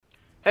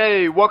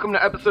Hey, welcome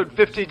to episode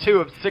 52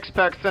 of Six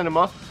Pack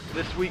Cinema.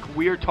 This week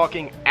we're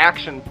talking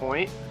Action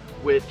Point,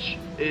 which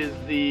is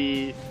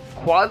the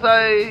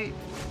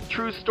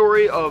quasi-true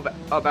story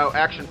about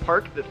Action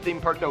Park, the theme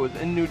park that was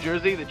in New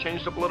Jersey. They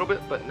changed up a little bit,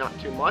 but not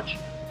too much.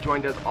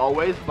 Joined as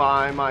always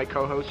by my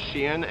co-host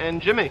Sheehan and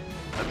Jimmy.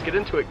 Let's get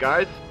into it,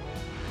 guys.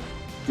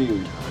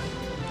 Dude,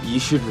 you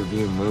should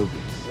review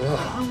movies.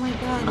 Oh my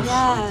god,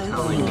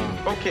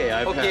 yes. Okay,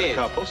 I've had a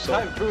couple, so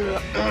time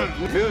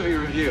for movie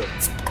review.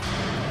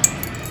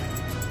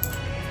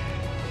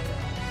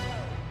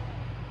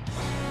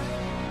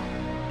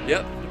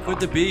 Yep, good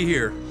to be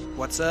here.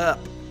 What's up?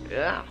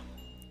 Yeah.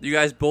 You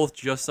guys both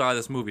just saw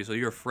this movie, so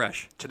you're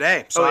fresh.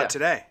 Today. Saw yeah. it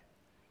today.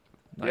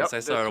 Nice, Yep, I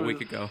saw it a this week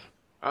was-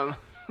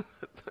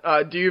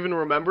 ago. Do you even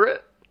remember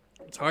it?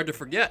 It's hard to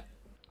forget.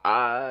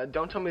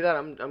 Don't tell me that.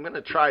 I'm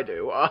gonna try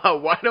to.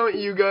 Why don't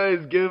you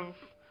guys give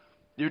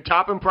your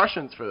top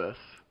impressions for this?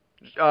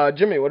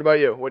 Jimmy, what about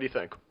you? What do you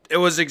think? It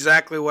was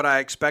exactly what I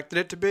expected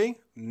it to be.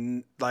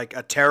 Like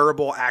a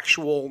terrible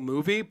actual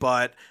movie,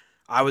 but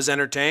I was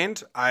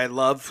entertained.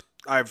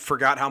 I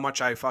forgot how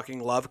much I fucking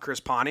love Chris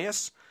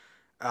Pontius.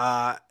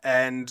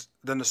 And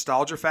the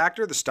nostalgia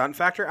factor, the stunt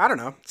factor, I don't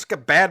know. It's like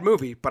a bad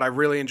movie, but I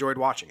really enjoyed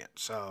watching it.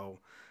 So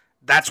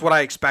that's what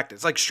I expected.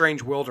 It's like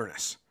Strange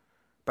Wilderness,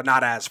 but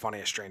not as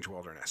funny as Strange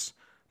Wilderness,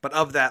 but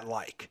of that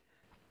like.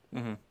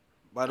 Mm-hmm.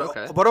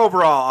 But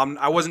overall,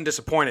 I wasn't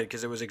disappointed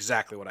because it was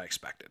exactly what I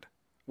expected,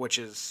 which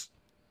is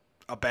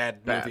a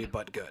bad movie,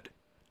 but good.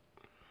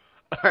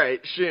 All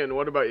right, Sheehan,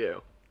 what about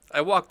you?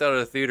 I walked out of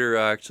the theater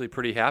actually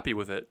pretty happy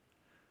with it.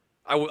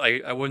 I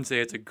wouldn't say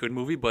it's a good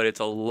movie, but it's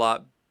a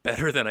lot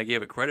better than I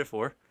gave it credit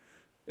for.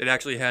 It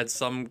actually had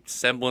some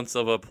semblance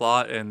of a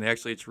plot, and they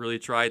actually really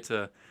tried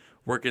to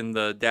work in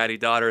the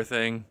daddy-daughter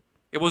thing.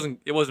 It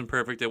wasn't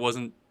perfect. It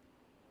wasn't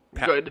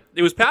Good.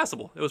 It was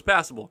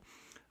passable.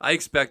 I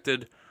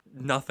expected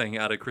nothing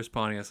out of Chris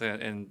Pontius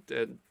and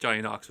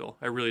Johnny Knoxville.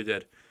 I really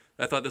did.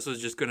 I thought this was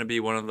just going to be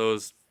one of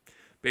those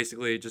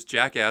basically just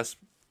Jackass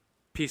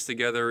pieced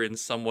together in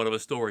somewhat of a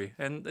story.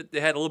 And they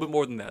had a little bit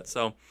more than that.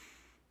 So,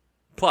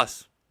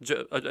 plus.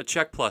 A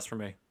check plus for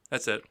me.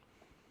 That's it.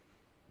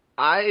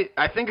 I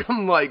think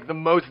I'm like the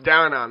most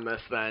down on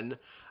this then.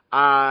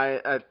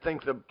 I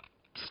think the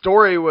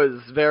story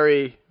was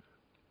very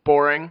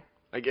boring.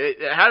 Like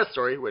it had a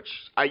story, which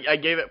I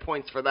gave it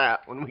points for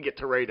that when we get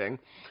to rating.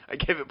 I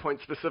gave it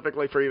points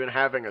specifically for even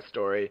having a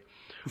story.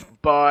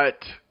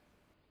 But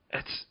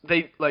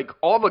they like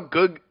all the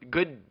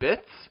good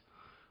bits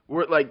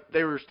were like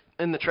they were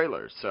in the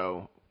trailers,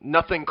 so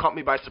nothing caught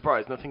me by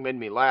surprise. Nothing made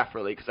me laugh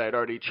really because I had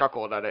already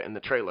chuckled at it in the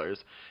trailers.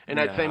 And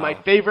I'd say my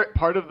favorite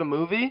part of the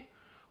movie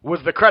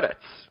was the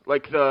credits,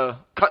 like the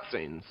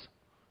cutscenes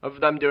of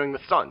them doing the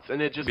stunts,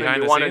 and it just made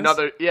me want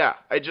another. Yeah,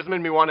 it just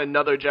made me want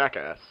another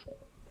Jackass.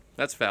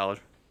 That's valid.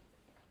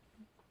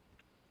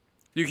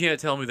 You can't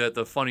tell me that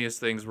the funniest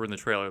things were in the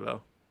trailer,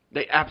 though.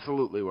 They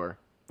absolutely were.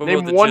 What Name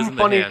about the jizz one in the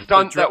funny hand?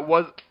 stunt that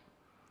was.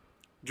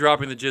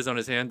 Dropping the jizz on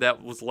his hand,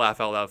 that was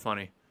laugh out loud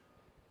funny.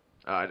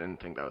 I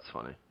didn't think that was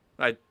funny.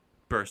 I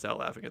burst out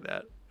laughing at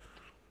that.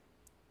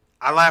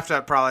 I laughed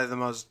at probably the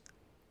most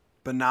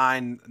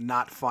benign,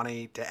 not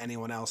funny to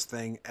anyone else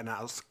thing, and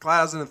I was glad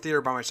I was in the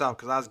theater by myself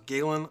because I was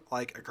giggling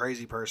like a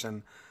crazy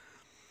person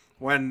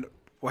when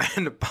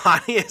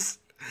Pontius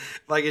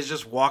is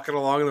just walking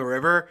along the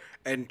river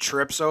and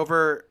trips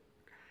over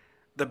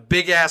the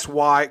big ass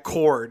wide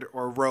cord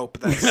or rope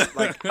that's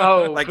like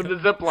for the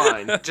zip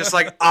line. just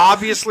like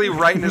obviously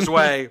right in his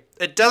way.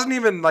 It doesn't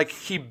even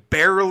he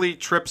barely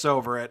trips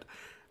over it,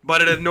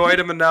 but it annoyed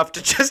him enough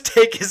to just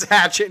take his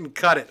hatchet and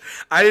cut it.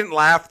 I didn't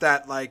laugh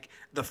that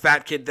the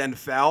fat kid then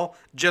fell.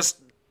 Just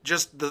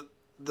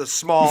the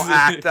small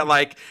act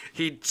that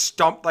he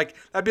stumped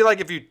that'd be like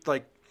if you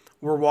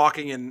were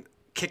walking and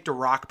kicked a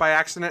rock by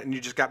accident and you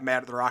just got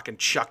mad at the rock and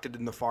chucked it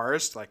in the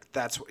forest.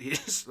 That's what he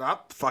just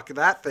fuck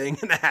that thing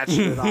and hatchet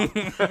it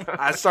off.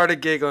 I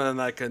started giggling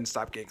and I couldn't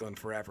stop giggling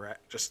forever.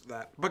 Just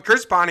that. But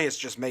Chris Pontius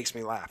just makes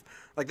me laugh.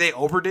 They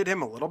overdid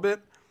him a little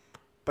bit,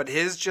 but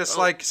his just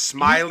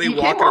smiley he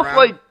walking came off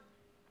around.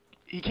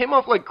 He came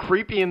off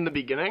creepy in the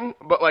beginning,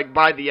 but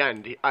by the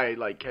end, I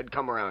had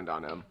come around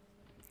on him.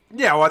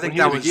 Yeah, well, I think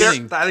When he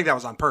was I think that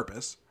was on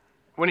purpose.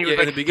 When he was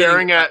in the beginning,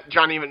 staring at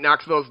Johnny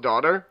Knoxville's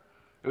daughter.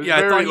 It was I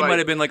very, thought he might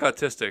have been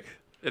autistic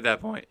at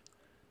that point.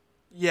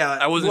 Yeah,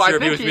 I wasn't Well,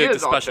 sure I if he think was being the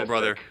is special autistic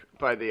brother.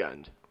 by the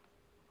end.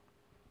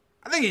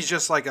 I think he's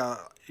just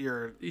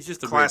He's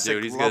just a weird classic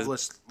dude. He's got-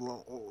 loveless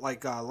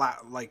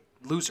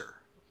loser.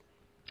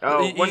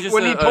 Oh, He's when just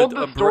he told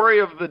the a story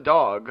of the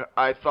dog,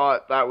 I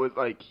thought that was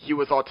he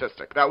was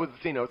autistic. That was the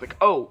scene. I was like,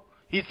 oh,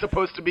 he's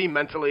supposed to be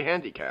mentally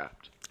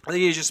handicapped. I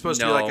think he's just supposed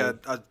to be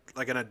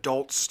No. an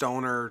adult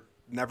stoner,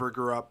 never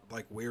grew up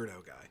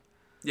weirdo guy.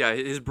 Yeah,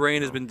 his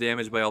brain has been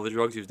damaged by all the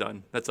drugs he's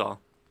done. That's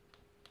all.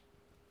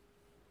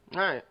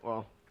 All right,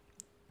 well,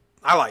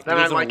 I liked then it.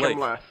 I was on like the him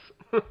lake.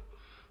 less.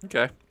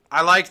 Okay.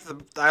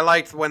 I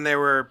liked when they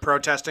were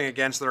protesting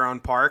against their own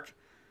park.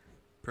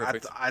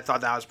 Perfect. I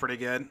thought that was pretty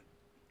good.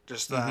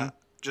 Just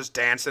just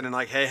dancing and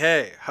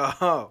hey, ho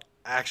ho.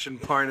 action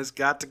porn has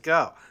got to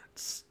go.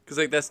 Because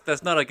like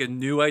that's not like a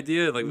new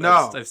idea. Like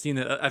No. I've seen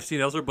it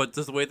elsewhere, but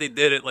just the way they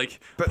did it, like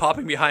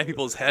popping behind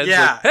people's heads.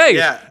 Yeah, like, hey,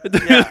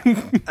 yeah.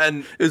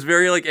 And it was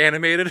very like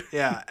animated.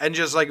 yeah, and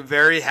just like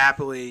very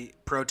happily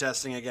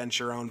protesting against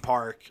your own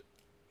park.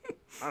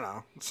 I don't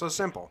know. It's so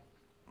simple.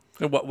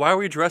 And why are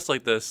we dressed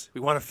like this?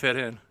 We want to fit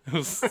in. It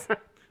was-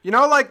 You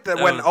know, like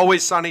when was-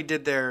 Always Sunny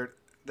did their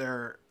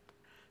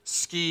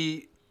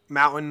ski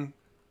mountain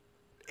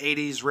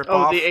 80s ripoff.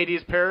 Oh, the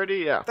 80s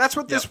parody? Yeah. That's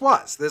what this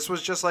was. This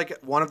was just like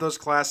one of those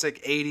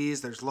classic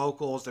 80s. There's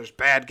locals, there's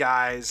bad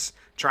guys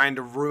trying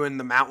to ruin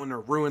the mountain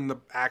or ruin the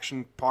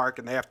action park,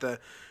 and they have to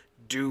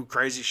do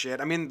crazy shit.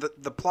 I mean,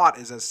 the plot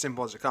is as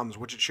simple as it comes,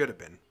 which it should have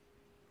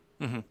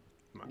been.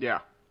 Yeah.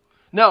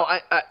 No, I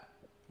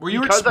Were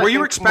you Because I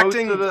think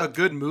expecting most of the- a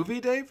good movie,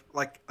 Dave?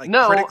 Like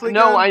no, critically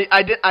no,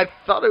 good? I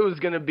thought it was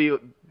going to be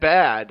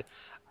bad.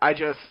 I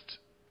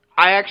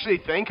actually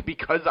think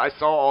because I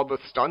saw all the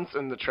stunts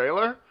in the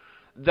trailer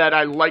that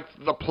I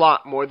liked the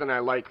plot more than I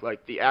like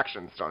the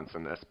action stunts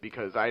in this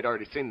because I'd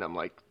already seen them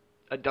like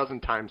a dozen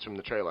times from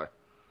the trailer.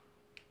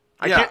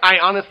 Yeah. I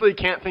honestly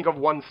can't think of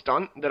one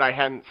stunt that I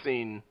hadn't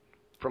seen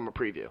from a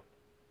preview.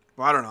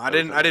 Well, I don't know.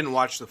 I didn't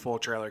watch the full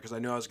trailer because I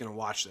knew I was going to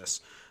watch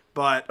this.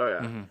 But Oh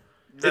yeah.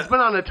 It's been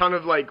on a ton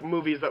of like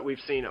movies that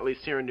we've seen, at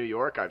least here in New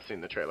York. I've seen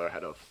the trailer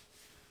ahead of.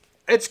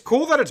 it's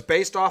cool that it's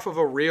based off of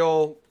a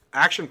real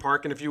action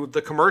park, and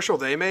the commercial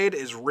they made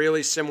is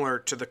really similar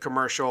to the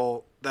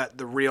commercial that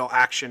the real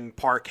action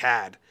park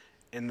had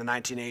in the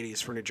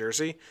 1980s for New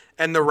Jersey,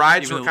 and the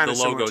rides Even were kind the of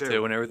logo similar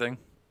too and everything.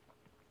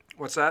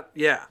 What's that?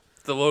 Yeah,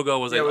 The logo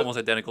was Yeah, almost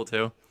identical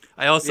too.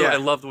 I also Yeah. I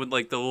loved when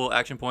like the little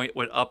action point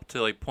went up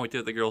to like pointed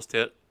at the girl's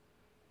tit.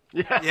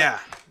 Yeah. yeah.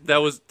 That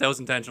was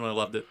intentional. I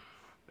loved it.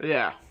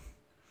 Yeah.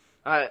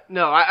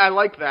 No, I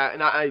like that,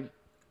 and I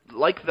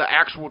like the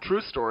actual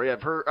true story.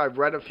 I've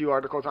read a few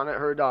articles on it.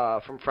 Heard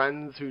from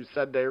friends who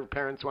said their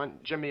parents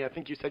went. Jimmy, I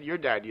think you said your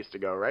dad used to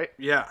go, right?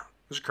 Yeah, it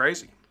was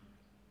crazy.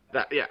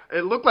 Yeah,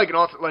 it looked like an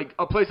awesome, like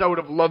a place I would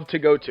have loved to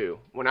go to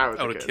when I was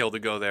I a would have kid. killed to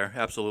go there.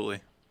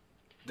 Absolutely.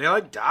 They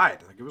like died.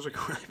 Like it was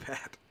like really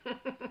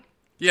bad.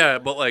 Yeah,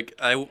 but like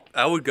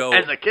I would go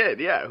As a kid,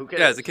 yeah. Who cares?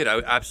 yeah as a kid. I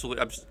would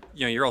absolutely.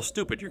 You know, you're all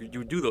stupid. You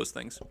would do those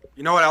things.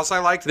 You know what else I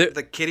liked? The-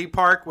 The kiddie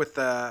park with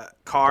the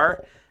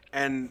car,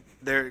 and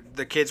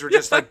the kids were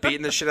just like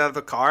beating the shit out of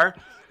the car.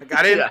 Like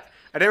I didn't. Yeah.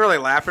 I didn't really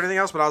laugh or anything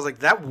else, but I was like,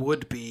 that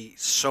would be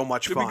so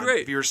much It'd be fun.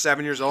 great. If you were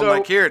 7 years old, So-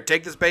 like, here,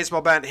 take this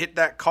baseball bat and hit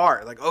that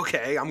car. Like,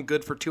 okay, I'm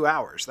good for 2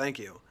 hours. Thank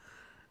you.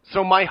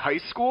 So my high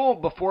school,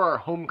 before our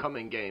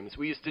homecoming games,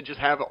 we used to just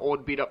have an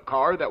old beat up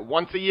car that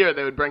once a year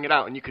they would bring it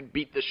out, and you could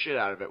beat the shit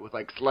out of it with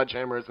like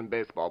sledgehammers and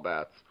baseball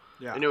bats.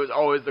 Yeah. And it was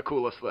always the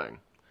coolest thing.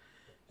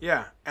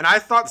 Yeah. And I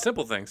thought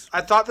Simple things.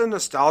 the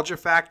nostalgia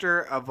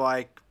factor of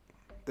like,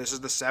 this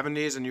is the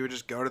 70s and you would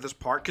just go to this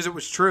park, because it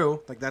was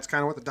true. Like, that's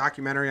kind of what the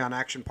documentary on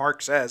Action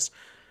Park says,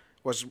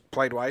 was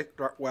played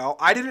well.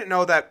 I didn't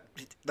know that,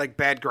 like,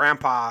 Bad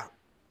Grandpa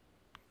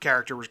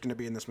character was going to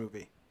be in this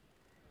movie.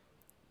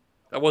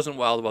 I wasn't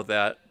wild about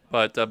that,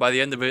 but by the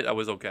end of it, I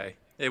was okay.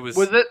 It was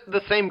Was it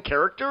the same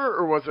character,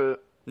 or was it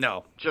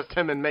no just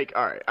him and Make?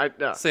 All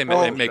right, same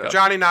Well, makeup.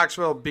 Johnny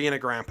Knoxville being a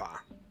grandpa.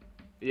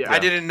 Yeah, I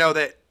didn't know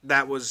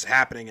that was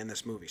happening in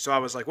this movie. So I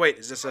was like, wait,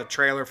 is this a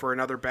trailer for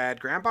another Bad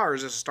Grandpa, or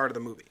is this the start of the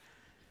movie?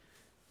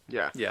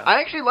 Yeah, Yeah.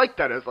 I actually like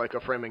that as like a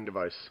framing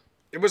device.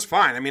 It was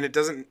fine. I mean,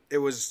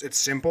 it's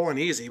simple and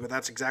easy, but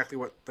that's exactly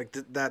what, like,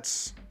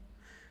 that's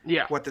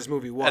Yeah, what this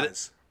movie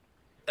was.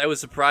 That was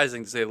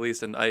surprising to say the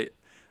least. And I,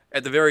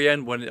 at the very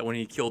end, when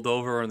he killed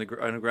over on the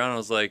ground, I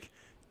was like,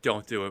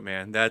 "Don't do it,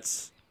 man.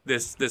 This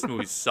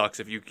movie sucks.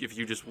 If you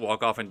just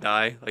walk off and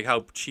die, like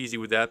how cheesy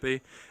would that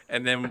be?"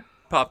 And then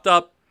popped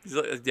up. He's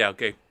like, yeah,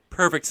 okay,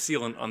 perfect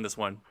sealant on this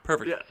one.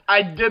 Perfect. yes,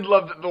 I did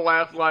love that the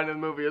last line in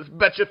the movie is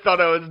 "Bet you thought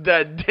I was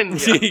dead,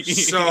 didn't you?"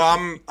 So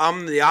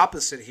I'm the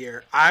opposite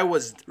here. I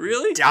was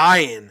Really?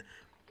 dying,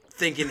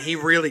 thinking he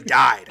really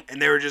died,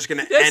 and they were just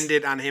gonna Yes. end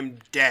it on him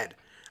dead.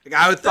 Like,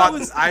 I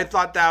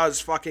thought that was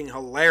fucking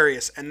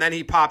hilarious, and then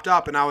he popped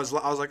up, and I was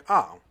like,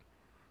 oh,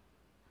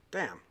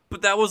 damn.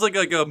 But that was like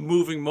a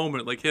moving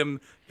moment, like him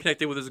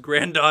connecting with his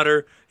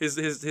granddaughter, his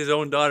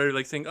own daughter,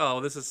 like saying, "Oh,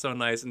 this is so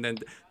nice." And then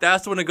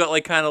that's when it got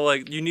like kind of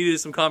like you needed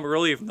some comic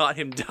relief, not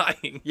him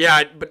dying.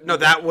 Yeah, but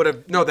that would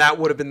have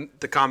been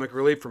the comic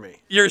relief for me.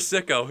 You're a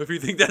sicko if you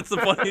think that's the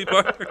funny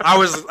part. I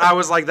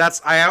was like,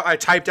 I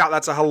typed out,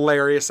 that's a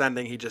hilarious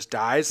ending. He just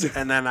dies,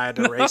 and then I had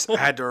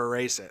to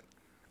erase it.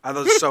 I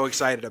was so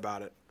excited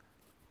about it.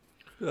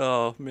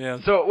 Oh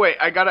man. So wait,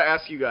 I gotta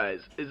ask you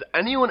guys: is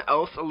anyone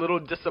else a little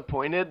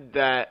disappointed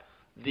that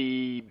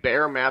the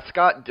bear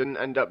mascot didn't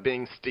end up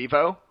being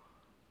Steve-O?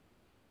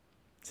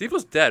 Steve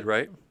was dead,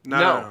 right?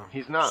 No,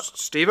 he's not.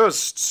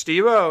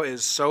 Steve-O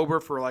is sober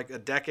for like a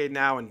decade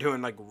now and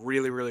doing like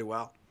really, really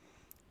well.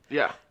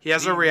 Yeah, He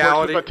has a works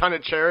reality. with a ton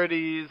of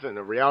charities and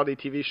a reality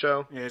TV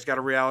show. Yeah, he's got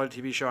a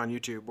reality TV show on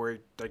YouTube where he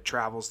like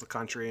travels the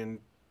country and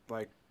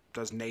like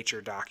does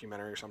nature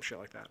documentary or some shit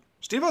like that.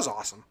 Steve-O's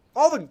awesome.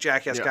 All the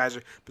Jackass Yeah. guys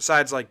are,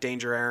 besides like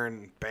Danger Aaron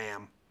and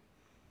Bam.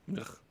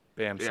 Ugh.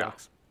 Bam Yeah.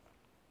 sucks.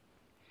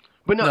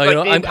 But no, No, like you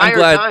know, the I'm entire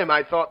glad- time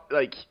I thought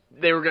like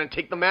they were gonna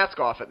take the mask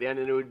off at the end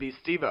and it would be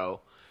Steve-O.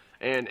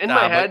 And in Nah,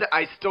 my but- head,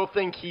 I still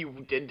think he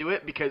did do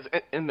it because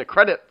in the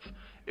credits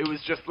it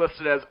was just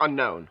listed as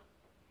unknown.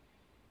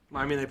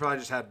 I mean, they probably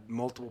just had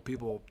multiple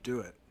people do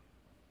it.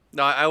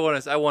 No, I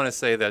want to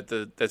say that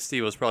that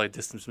Steve was probably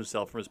distanced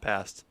himself from his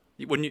past.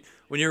 When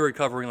you're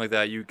recovering like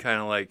that, you kind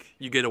of like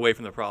you get away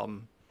from the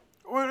problem.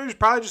 Well, he was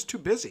probably just too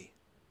busy.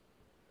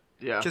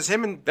 Yeah. Because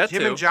him and That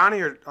too.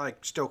 Johnny are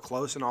like still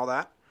close and all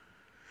that.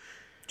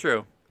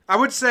 True. I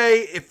would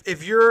say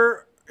if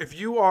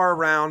you are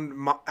around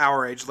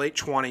our age, late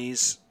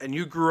 20s, and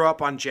you grew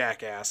up on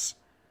Jackass,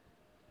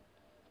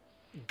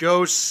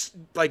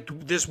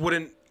 this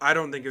wouldn't. I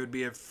don't think it would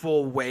be a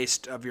full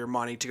waste of your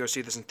money to go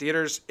see this in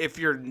theaters. If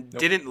you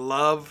didn't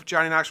love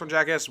Johnny Knoxville and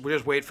Jackass, we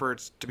just wait for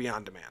it to be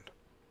on demand.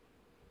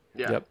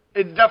 Yeah. Yep.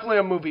 It's definitely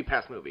a movie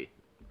past movie.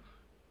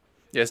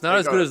 Yeah, it's not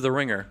Like, as good as The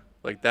Ringer,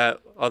 like that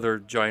other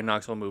Johnny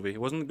Knoxville movie.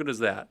 It wasn't as good as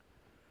that,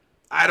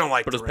 I don't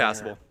like but The it's Ringer.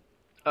 passable.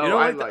 Oh, You know,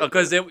 I like like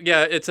because it.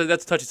 that's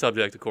a touchy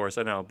subject, of course,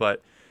 I know,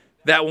 but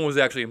that one was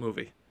actually a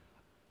movie.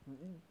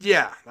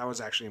 Yeah, that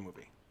was actually a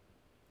movie.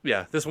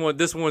 Yeah, this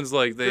one's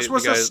like This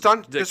was the a guy-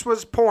 stunt. This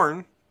was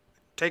porn.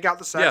 Take out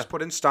the sex, Yeah.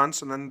 put in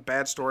stunts, and then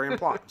bad story and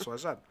plot. That's what I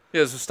said.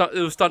 Yeah,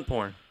 it was stunt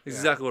porn.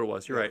 Exactly what it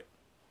was. You're right.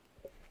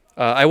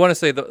 I want to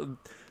say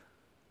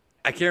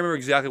I can't remember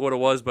exactly what it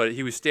was, but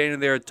he was standing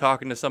there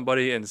talking to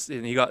somebody, and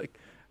he got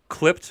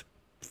clipped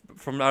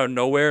from out of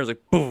nowhere. It was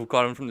like boom,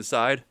 caught him from the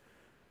side.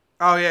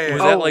 Oh yeah, yeah.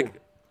 Was Oh. that like?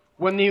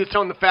 When he was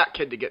telling the fat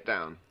kid to get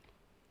down.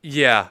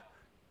 Yeah,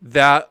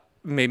 that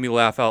made me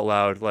laugh out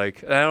loud.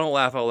 Like, and I don't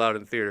laugh out loud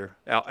in theater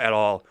at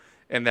all,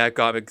 and that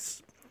got me.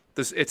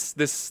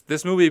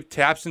 This movie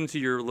taps into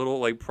your little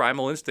like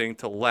primal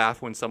instinct to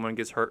laugh when someone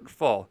gets hurt and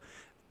fall.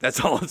 That's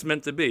all it's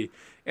meant to be,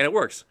 and it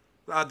works.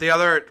 The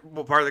other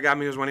part that got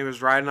me was when he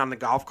was riding on the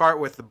golf cart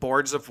with the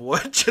boards of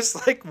wood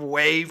just like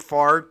way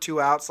far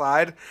too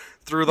outside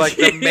through like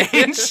the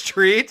main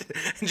street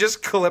and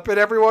just clipping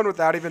everyone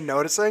without even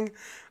noticing.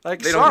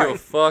 Like, They don't give a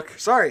fuck.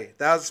 Sorry,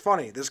 that was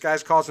funny. This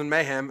guy's causing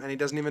mayhem and he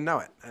doesn't even know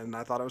it, and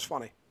I thought it was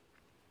funny.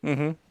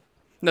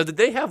 Now, did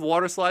they have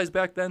water slides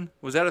back then?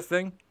 Was that a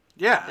thing?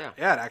 Yeah,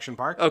 at Action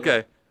Park.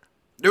 Okay.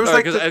 It was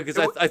like the-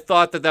 Because I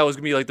thought that was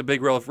gonna be like the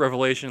big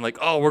revelation, like,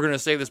 oh, we're gonna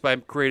save this by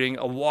creating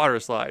a water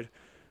slide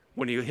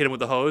when you hit him with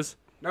the hose.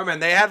 No, man,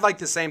 they had like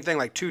the same thing,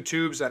 like two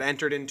tubes that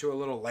entered into a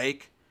little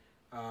lake.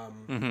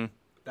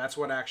 That's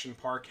what Action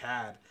Park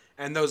had.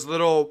 And those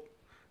little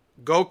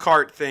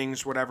go-kart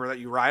things, whatever, that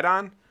you ride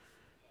on,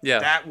 Yeah,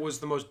 that was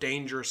the most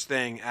dangerous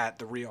thing at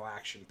the real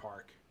Action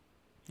Park.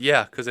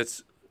 yeah, because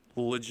it's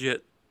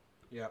legit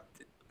Yep.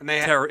 And they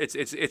had, terror. It's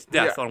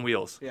death Yeah. on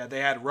wheels. yeah, they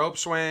had rope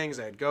swings,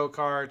 they had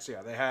go-karts,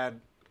 yeah, they had...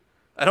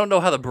 I don't know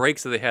how the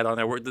brakes that they had on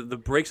there were. The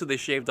brakes that they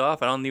shaved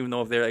off, I don't even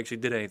know if they actually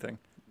did anything.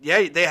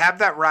 Yeah, they have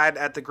that ride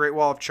at the Great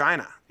Wall of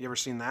China. You ever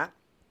seen that?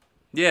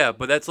 Yeah,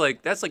 but that's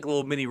like a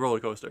little mini roller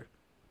coaster.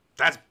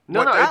 That's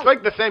No, it's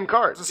like the same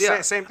cars. it's the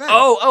Yeah. same thing.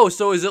 Oh,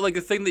 so is it like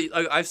a thing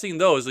that I've seen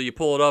those? That you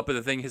pull it up and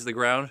the thing hits the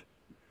ground,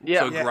 Yeah.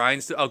 so it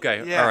grinds.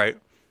 Okay, Yeah. all right.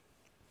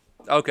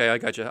 Okay, I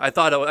got you. I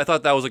thought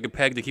that was like a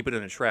peg to keep it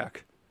in a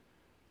track.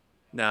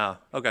 Nah.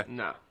 Okay.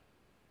 No.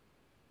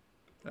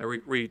 I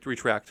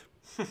retract.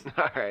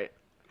 All right.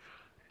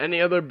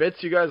 Any other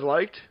bits you guys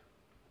liked,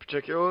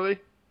 particularly?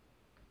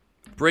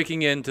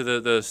 Breaking into the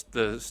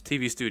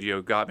TV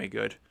studio got me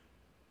good.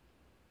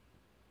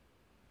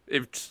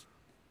 It's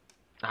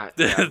Yeah.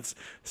 it's a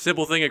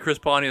simple thing that Chris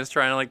Pontius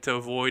trying to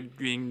avoid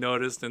being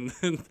noticed, and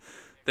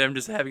them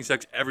just having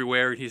sex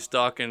everywhere. He's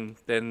stuck, and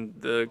then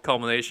the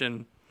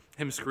culmination,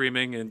 him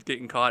screaming and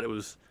getting caught. It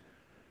was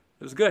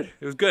good.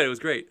 It was good. It was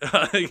great.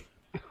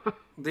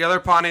 The other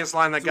Pontius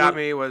line that got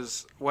me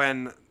was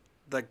when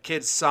the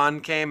kid's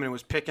son came and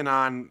was picking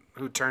on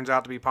who turns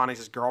out to be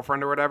Pontius'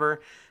 girlfriend or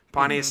whatever.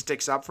 Pontius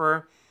sticks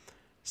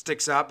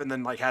up and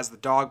then like has the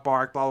dog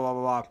bark, blah, blah,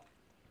 blah, blah.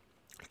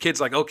 Kid's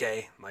like,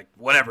 okay, like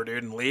whatever,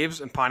 dude, and leaves.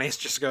 And Pontius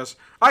just goes,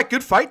 all right,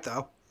 good fight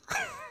though.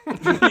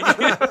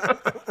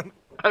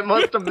 I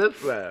must have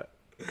missed that.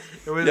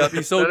 It was, Yeah,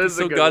 he's so That is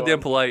a good goddamn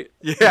one. polite.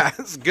 yeah,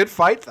 it's a good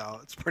fight though.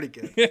 It's pretty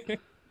good.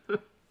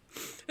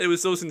 It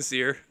was so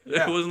sincere.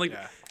 Yeah, It wasn't like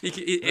yeah.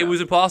 it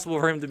was impossible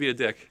for him to be a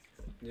dick.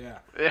 Yeah.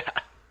 Yeah.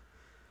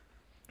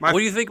 My- What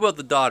do you think about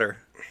the daughter?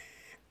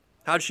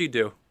 How'd she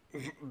do?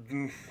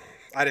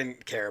 I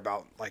didn't care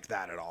about like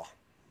that at all.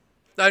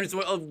 I just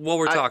while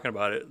we're talking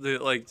about it, do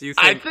you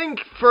I think think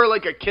for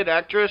like a kid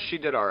actress, she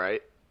did all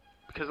right.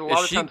 Because a lot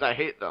Is of she- times I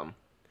hate them.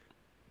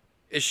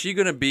 is she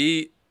gonna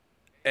be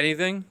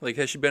anything? Like,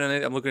 has she been in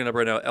anything? I'm looking it up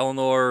right now.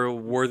 Eleanor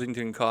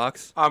Worthington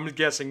Cox. I'm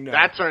guessing no.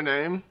 That's her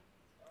name.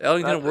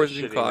 Ellington That's a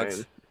Worthington shitty Cox.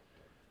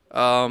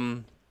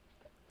 name.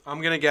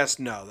 I'm gonna guess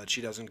no, that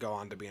she doesn't go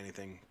on to be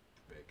anything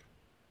big.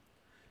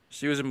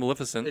 She was in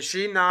Maleficent. Is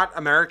she not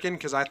American?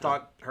 Because I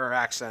thought her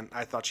accent,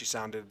 I thought she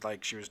sounded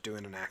like she was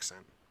doing an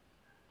accent.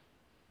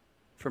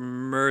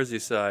 From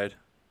Merseyside,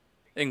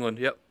 England.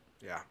 Yep.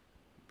 Yeah,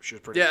 she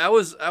was pretty. Yeah, I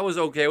was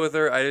okay with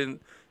her.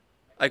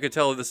 I could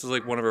tell this was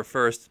like one of her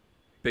first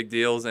big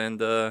deals,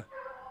 and I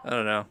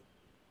don't know.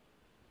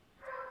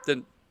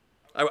 Then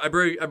I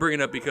bring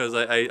it up because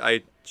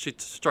she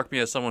struck me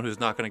as someone who's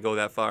not going to go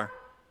that far.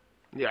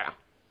 Yeah.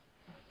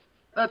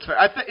 That's fair.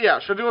 I think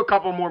she'll do a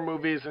couple more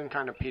movies and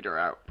kind of peter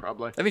out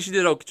probably. I think she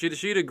did.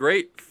 She did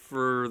great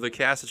for the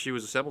cast that she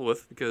was assembled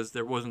with because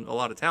there wasn't a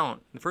lot of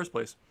talent in the first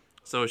place,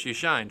 so she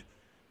shined.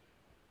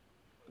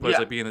 Plus,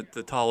 like being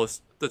the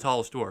tallest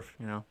dwarf,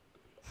 you know.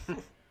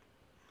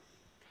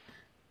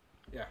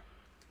 Yeah.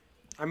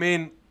 I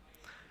mean,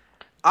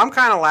 I'm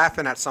kind of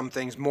laughing at some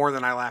things more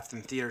than I laughed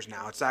in theaters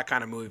now. It's that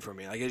kind of movie for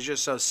me. Like, it's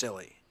just so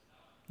silly.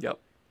 Yep.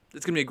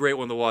 It's going to be a great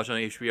one to watch on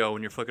HBO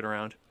when you're flicking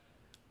around.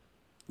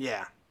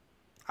 Yeah.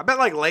 I bet,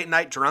 like, late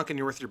night drunk and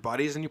you're with your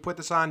buddies and you put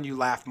this on, you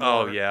laugh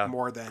more,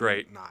 more than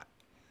not.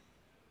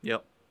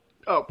 Yep.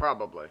 Oh,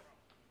 probably.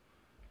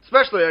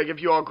 Especially, like,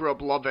 if you all grew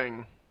up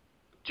loving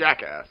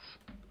Jackass.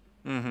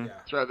 Mm-hmm. Yeah.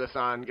 Throw this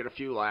on, get a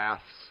few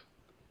laughs.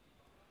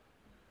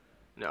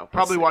 No,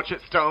 probably watch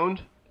it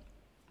stoned.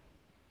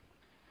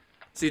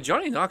 See,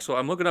 Johnny Knoxville,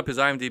 I'm looking up his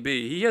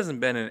IMDb. He hasn't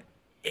been in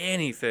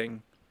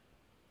anything,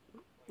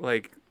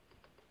 like,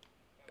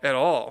 at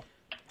all.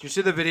 Did you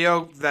see the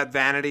video that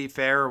Vanity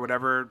Fair or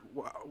whatever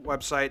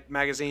website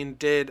magazine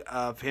did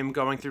of him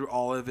going through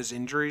all of his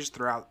injuries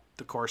throughout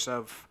the course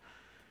of,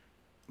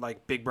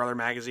 like, Big Brother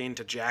magazine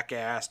to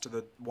Jackass to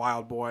the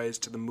Wild Boys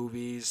to the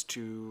movies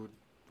to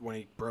when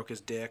he broke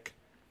his dick?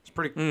 It's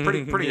pretty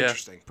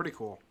interesting. Pretty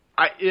cool.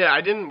 I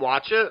didn't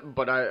watch it,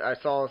 but I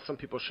saw some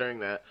people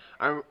sharing that.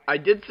 I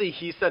did see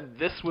he said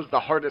this was the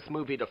hardest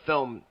movie to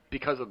film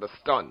because of the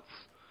stunts.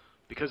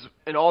 Because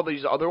in all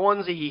these other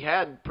ones, he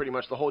had pretty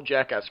much the whole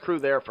Jackass crew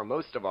there for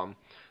most of them,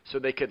 so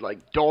they could,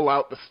 like, dole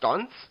out the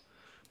stunts.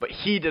 But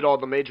he did all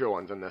the major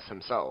ones in this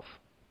himself.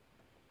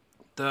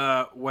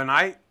 When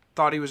I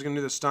thought he was going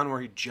to do the stunt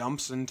where he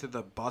jumps into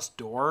the bus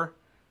door,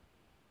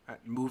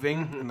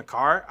 moving in the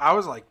car, I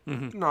was like,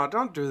 no,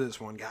 don't do this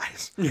one,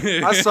 guys.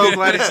 I was so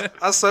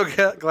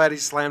glad he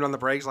slammed on the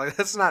brakes. Like,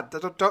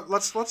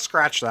 let's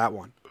scratch that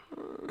one.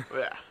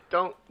 Yeah,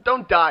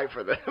 don't die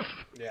for this.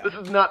 Yeah. This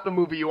is not the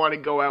movie you want to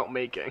go out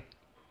making.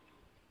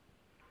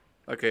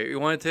 Okay, you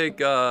want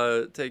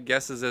to take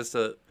guesses as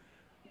to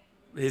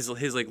his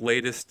like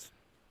latest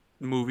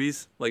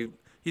movies? Like,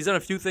 he's done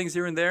a few things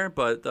here and there,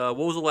 but what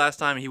was the last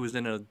time he was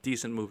in a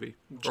decent movie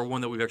or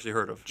one that we've actually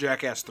heard of?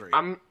 Jackass 3.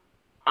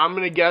 I'm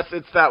gonna guess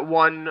it's that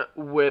one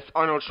with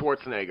Arnold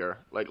Schwarzenegger,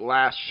 like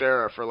Last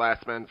Sheriff or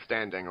Last Man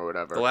Standing or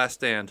whatever. The Last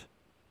Stand.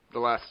 The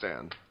Last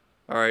Stand.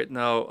 All right,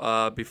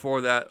 now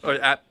before that, or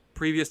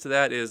previous to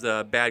that is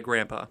Bad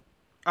Grandpa.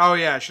 Oh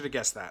yeah, I should have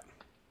guessed that.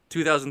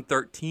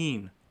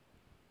 2013.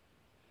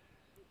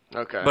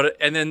 Okay. But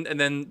and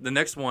then the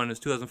next one is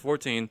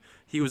 2014.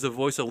 He was the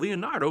voice of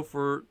Leonardo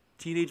for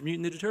Teenage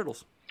Mutant Ninja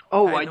Turtles.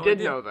 Oh, I I had no did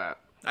idea. know that.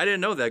 I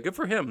didn't know that. Good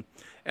for him.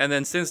 And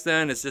then since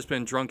then, it's just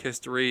been Drunk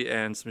History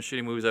and some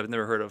shitty movies I've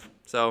never heard of.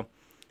 So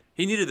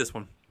he needed this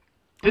one.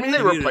 Didn't they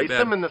he needed it replace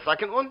bad. him in the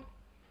second one?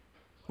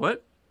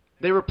 What?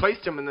 They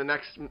replaced him in the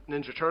next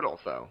Ninja Turtles,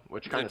 though,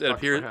 which kind of It sucks for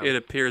appears. him. It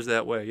appears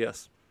that way.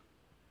 Yes.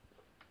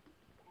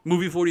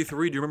 Movie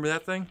 43. Do you remember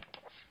that thing?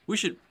 We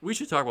should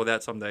talk about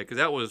that someday because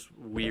that was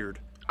weird.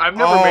 I've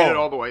never made it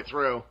all the way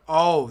through.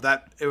 Oh,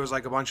 that it was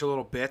like a bunch of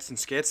little bits and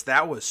skits.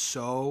 That was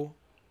so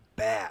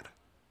bad.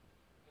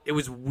 It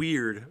was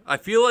weird. I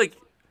feel like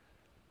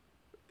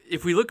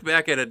if we look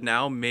back at it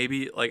now,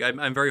 maybe like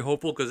I'm very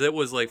hopeful because it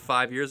was like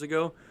 5 years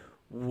ago.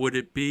 Would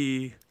it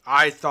be?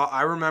 I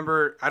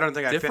remember. I don't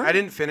think Different? I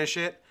didn't finish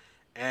it,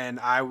 and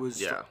I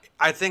was. Yeah.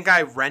 I think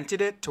I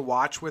rented it to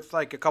watch with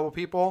like a couple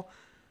people,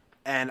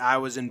 and I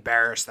was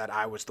embarrassed that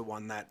I was the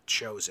one that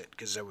chose it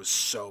because it was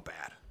so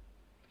bad.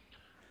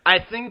 I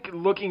think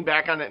looking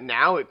back on it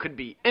now, it could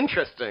be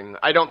interesting.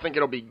 I don't think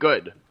it'll be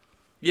good.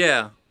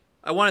 Yeah,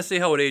 I want to see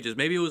how it ages.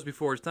 Maybe it was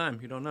before its time.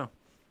 You don't know.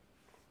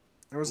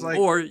 It was like,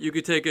 Or you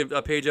could take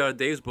a page out of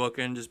Dave's book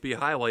and just be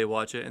high while you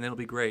watch it, and it'll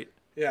be great.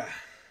 yeah.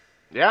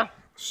 Yeah.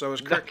 So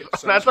is Cricket.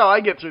 That's how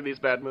I get through these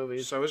bad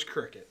movies. So is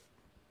Cricket.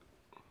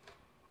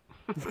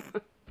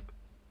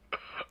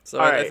 So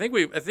All I right. think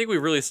we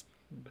really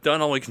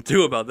done all we can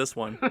do about this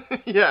one.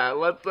 Yeah,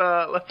 let's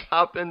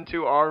hop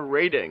into our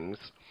ratings.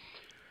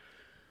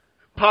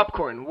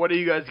 Popcorn. What are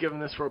you guys giving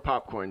this for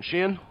popcorn?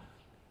 Sheehan?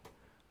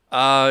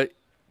 I'm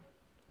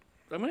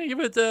gonna give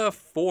it a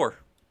 4.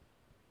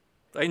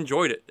 I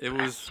enjoyed it. It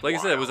was like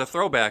I said, it was a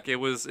throwback.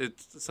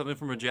 It's something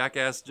from a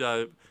Jackass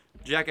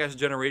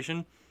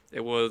generation.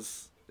 It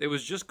was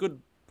just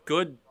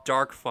good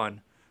dark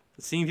fun.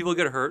 Seeing people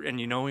get hurt and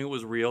you knowing it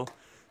was real,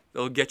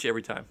 it'll get you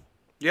every time.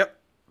 Yep.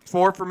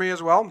 4 for me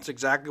as well. It's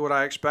exactly what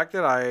I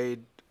expected. I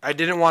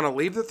didn't want to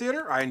leave the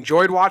theater. I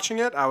enjoyed watching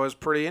it. I was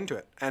pretty into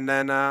it. And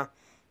then I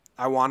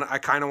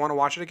kind of want to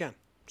watch it again.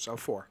 So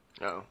 4.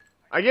 Oh.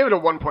 I gave it a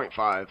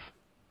 1.5.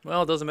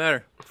 Well, it doesn't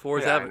matter. 4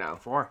 is Yeah, I having. know.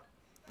 4.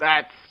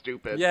 That's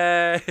stupid.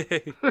 Yay!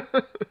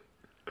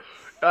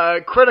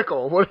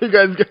 Critical. What are you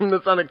guys giving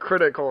this on a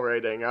critical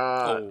rating?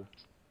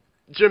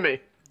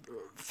 Jimmy.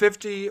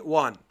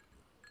 51.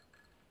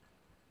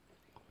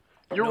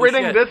 You're No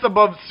rating shit. this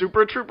above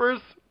Super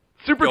Troopers?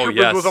 Super Oh, Troopers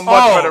yes. was a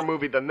much better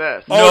movie than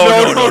this. No,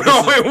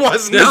 it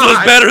was This not.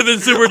 was better than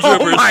Super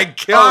Troopers. Oh my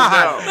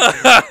god!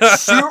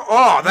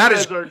 Oh, That You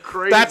is guys are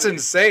crazy. that's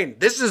insane.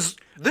 This is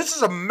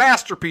a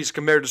masterpiece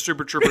compared to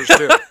Super Troopers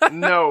 2.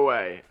 No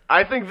way.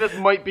 I think this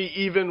might be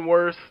even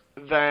worse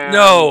than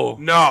No.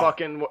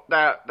 fucking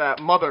that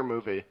Mother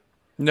movie.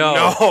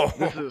 No.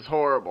 This is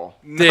horrible.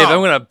 Dave,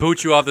 I'm gonna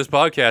boot you off this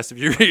podcast if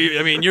you.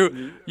 I mean,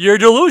 you're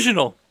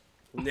delusional.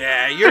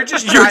 Yeah, you're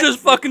just You're just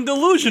fucking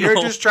delusional.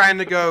 you're just trying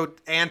to go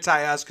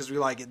anti us because we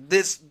like it.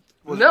 This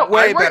was No,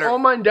 way I write better. all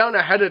mine down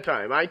ahead of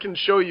time. I can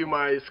show you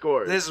my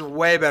scores. This is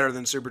way better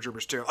than Super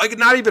Troopers 2. Like,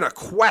 not even a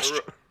question.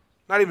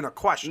 Not even a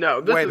question.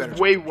 no, this way is better.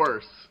 way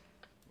worse.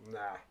 Nah.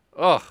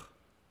 Ugh.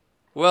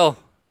 Well,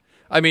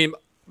 I mean,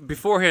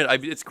 beforehand,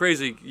 it's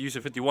crazy you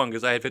said 51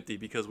 because I had 50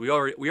 because we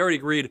already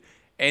agreed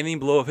anything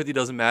below 50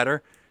 doesn't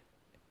matter,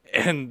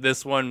 and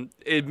this one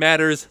it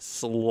matters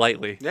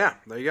slightly. Yeah,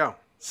 there you go.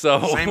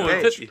 So Same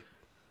page. 50.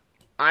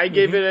 I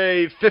gave it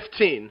a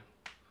 15.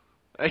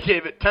 I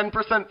gave it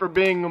 10% for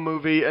being a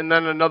movie, and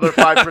then another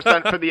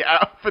 5% for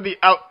the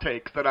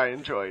outtakes that I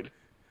enjoyed.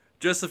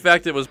 Just the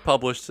fact that it was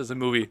published as a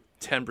movie,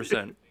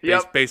 10%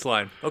 Yep.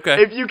 baseline.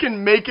 Okay. If you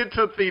can make it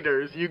to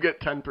theaters, you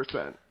get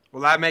 10%.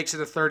 Well, that makes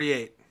it a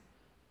 38.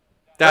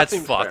 That's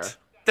seems fucked. fair.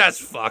 That's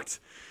fucked.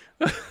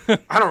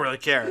 I don't really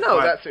care. No,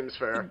 but that seems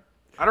fair.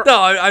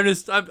 No,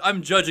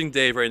 I'm judging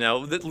Dave right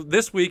now.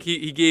 This week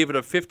he gave it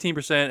a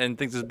 15% and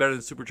thinks it's better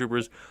than Super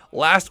Troopers.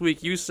 Last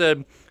week you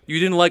said you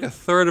didn't like a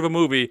third of a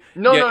movie.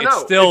 No, yet no, it's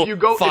no. still if you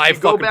go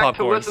five back fucking to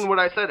popcorns. listen what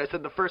I said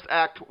the first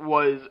act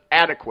was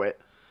adequate,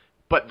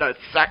 but as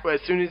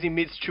soon as he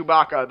meets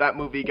Chewbacca, that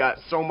movie got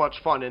so much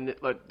fun, and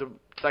the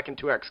second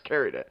two acts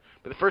carried it.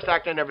 But the first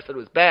act I never said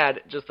was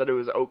bad, just that it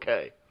was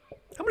okay.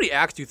 How many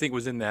acts do you think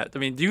was in that? I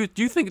mean, do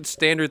you think it's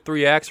standard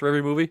 3 acts for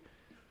every movie?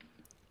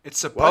 It's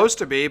supposed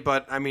to be,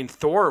 but I mean,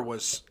 Thor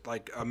was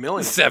like a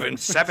million. 7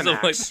 Seven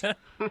something acts. Like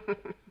that.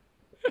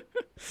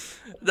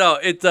 No,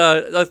 it's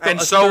And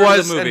a so third of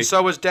was the movie. and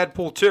so was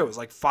Deadpool 2. It was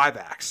like 5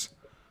 acts.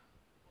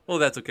 Well,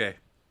 that's okay.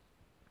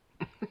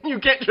 You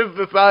can't just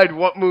decide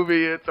what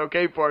movie it's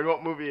okay for and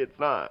what movie it's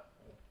not.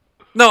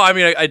 No, I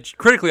mean, I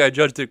critically I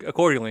judged it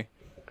accordingly.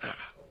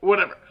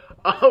 Whatever.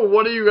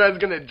 What are you guys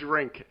gonna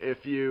drink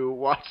if you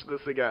watch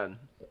this again?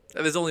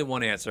 There's only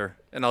one answer,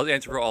 and I'll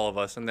answer for all of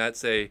us, and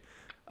that's a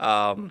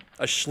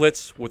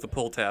Schlitz with a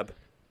pull tab,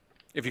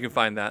 if you can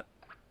find that.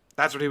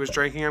 That's what he was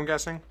drinking, I'm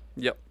guessing.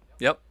 Yep.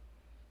 Yeah,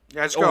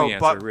 let's Only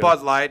go. answer, really.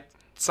 Bud Light,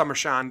 Summer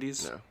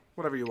Shandies,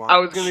 whatever you want. I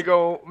was gonna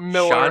go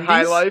Miller Shandies?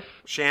 High Life,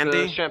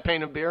 Shandy? the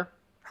champagne of beer.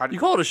 How do You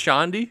call it a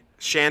shandy?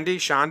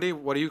 Shandy?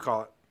 What do you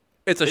call it?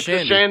 It's a It's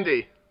shandy. a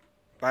shandy.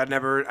 I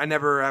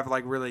never have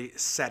like really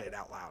said it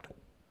out loud.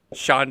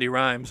 Shandy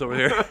rhymes over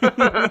here.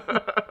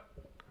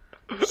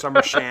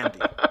 Summer Shandy.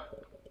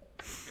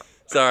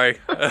 Sorry.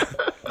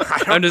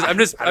 I'm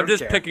just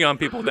care. picking on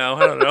people now.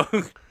 I don't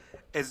know.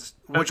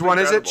 Which one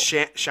is it? incredible.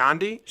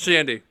 Shandy?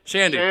 Shandy.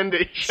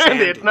 Shandy.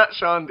 Shandy. It's not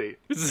Shandy.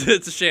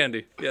 It's a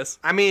shandy. Yes.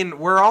 I mean,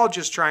 we're all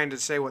just trying to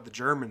say what the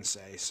Germans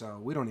say, so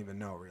we don't even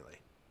know really.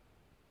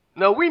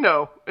 No, we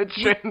know. It's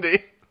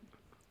Shandy.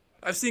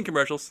 I've seen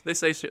commercials. They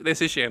say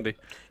shandy.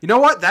 You know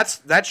what?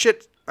 That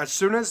shit. As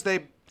soon as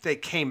they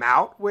came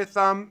out with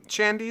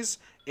shandies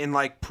in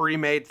like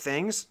pre-made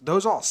things,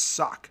 those all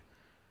suck.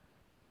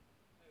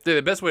 The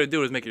best way to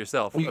do it is make it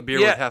yourself. A beer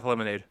Yeah. with half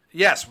lemonade.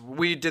 Yes,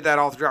 we did that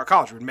all throughout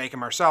college. We'd make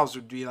them ourselves. It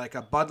would be like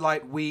a Bud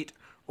Light wheat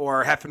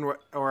or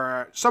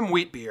or some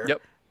wheat beer.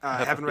 Yep.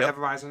 Heffen, Yep.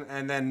 Hefeweizen,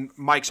 and then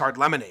Mike's Hard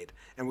Lemonade,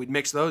 and we'd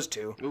mix those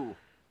two. Ooh.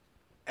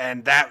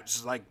 And that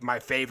was like my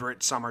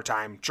favorite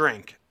summertime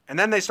drink. And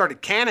then they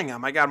started canning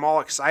them. I got them all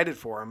excited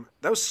for them.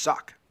 Those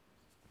suck.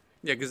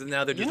 Yeah, because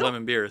now they're just know-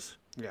 lemon beers.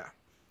 Yeah.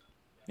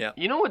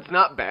 You know what's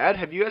not bad?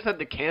 Have you guys had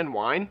the canned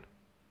wine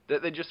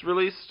that they just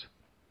released?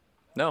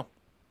 No.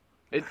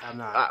 It's I'm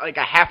not. like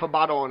a half a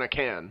bottle in a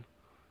can,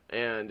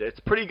 and it's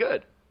pretty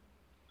good.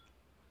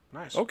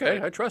 Nice.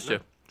 Okay, I trust you.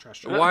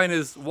 Trust you. Wine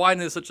is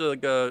such a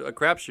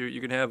crapshoot.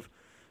 You can have,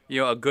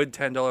 a good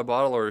 $10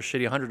 bottle or a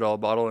shitty $100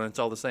 bottle, and it's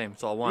all the same.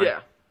 It's all wine. Yeah.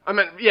 I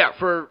mean, yeah,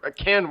 for a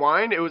canned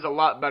wine, it was a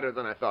lot better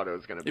than I thought it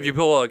was going to be. If you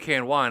pull a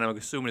canned wine, I'm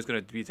assuming it's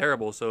going to be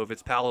terrible. So if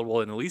it's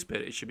palatable in the least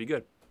bit, it should be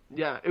good.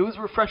 Yeah, it was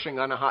refreshing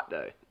on a hot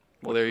day.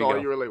 Well, there you That's all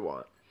go. you really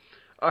want.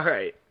 All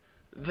right.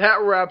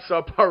 That wraps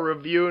up our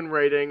review and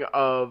rating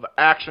of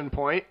Action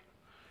Point.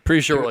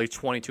 Pretty sure we're like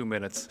 22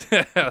 minutes.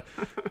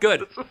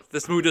 Good.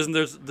 This movie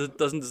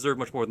doesn't deserve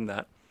much more than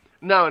that.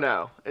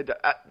 No.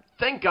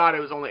 Thank God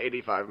it was only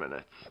 85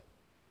 minutes.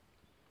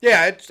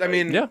 Yeah,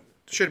 Yeah.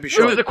 should be It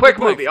short. was a quick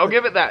movie. I'll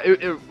give it that.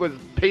 It was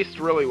paced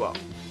really well.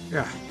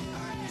 Yeah.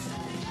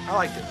 I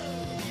liked it.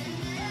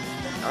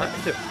 All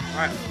right. Too. All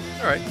right.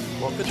 All right.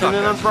 Well, good Tune talk,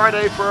 in on guys.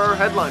 Friday for our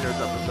Headliners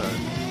episode.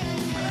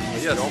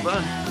 Yes. All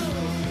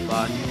done.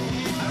 Bye.